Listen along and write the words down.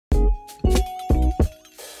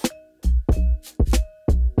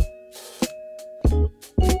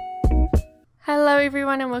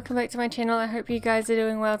everyone and welcome back to my channel. I hope you guys are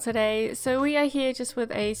doing well today. So we are here just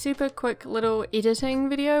with a super quick little editing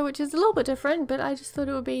video, which is a little bit different, but I just thought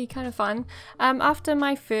it would be kind of fun. After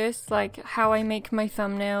my first how I make my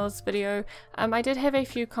thumbnails video, I did have a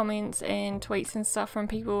few comments and tweets and stuff from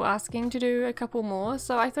people asking to do a couple more,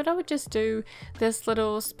 so I thought I would just do this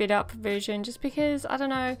little sped up version just because, I don't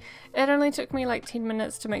know, it only took me like 10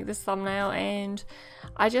 minutes to make this thumbnail, and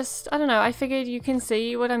I don't know, I figured you can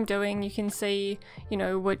see what I'm doing, you can see, you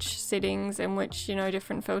know, which settings and which, you know,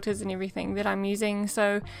 different filters and everything that I'm using,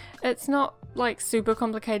 so it's not like super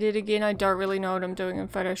complicated. Again, I don't really know what I'm doing in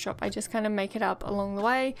Photoshop, I just kind of make it up along the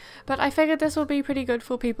way, but I figured this will be pretty good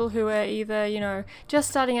for people who are either, you know, just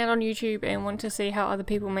starting out on YouTube and want to see how other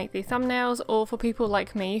people make their thumbnails, or for people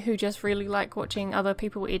like me who just really like watching other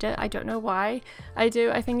people edit. I don't know why I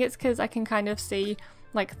do. I think it's because I can kind of see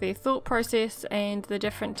like their thought process and the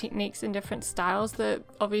different techniques and different styles that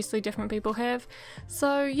obviously different people have.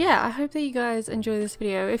 So yeah, I hope that you guys enjoy this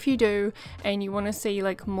video. If you do and you want to see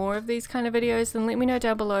like more of these kind of videos, then let me know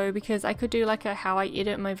down below, because I could do like a how I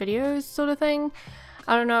edit my videos sort of thing.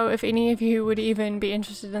 I don't know if any of you would even be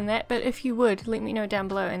interested in that, but if you would, let me know down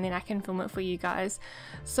below and then I can film it for you guys.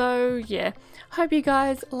 So yeah, hope you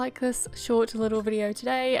guys like this short little video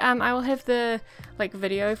today. I will have the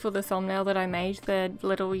video for the thumbnail that I made, the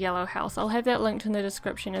little yellow house. I'll have that linked in the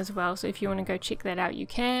description as well, so if you want to go check that out you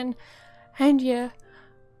can. And yeah,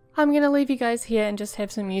 I'm gonna leave you guys here and just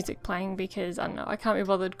have some music playing because I don't know, I can't be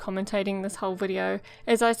bothered commentating this whole video.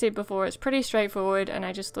 As I said before, it's pretty straightforward and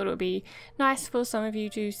I just thought it would be nice for some of you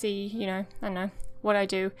to see, you know, I don't know, what I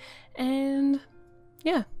do. And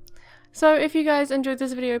yeah. So if you guys enjoyed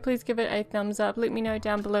this video, please give it a thumbs up, let me know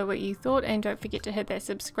down below what you thought, and don't forget to hit that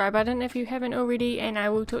subscribe button if you haven't already, and I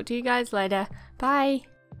will talk to you guys later. Bye!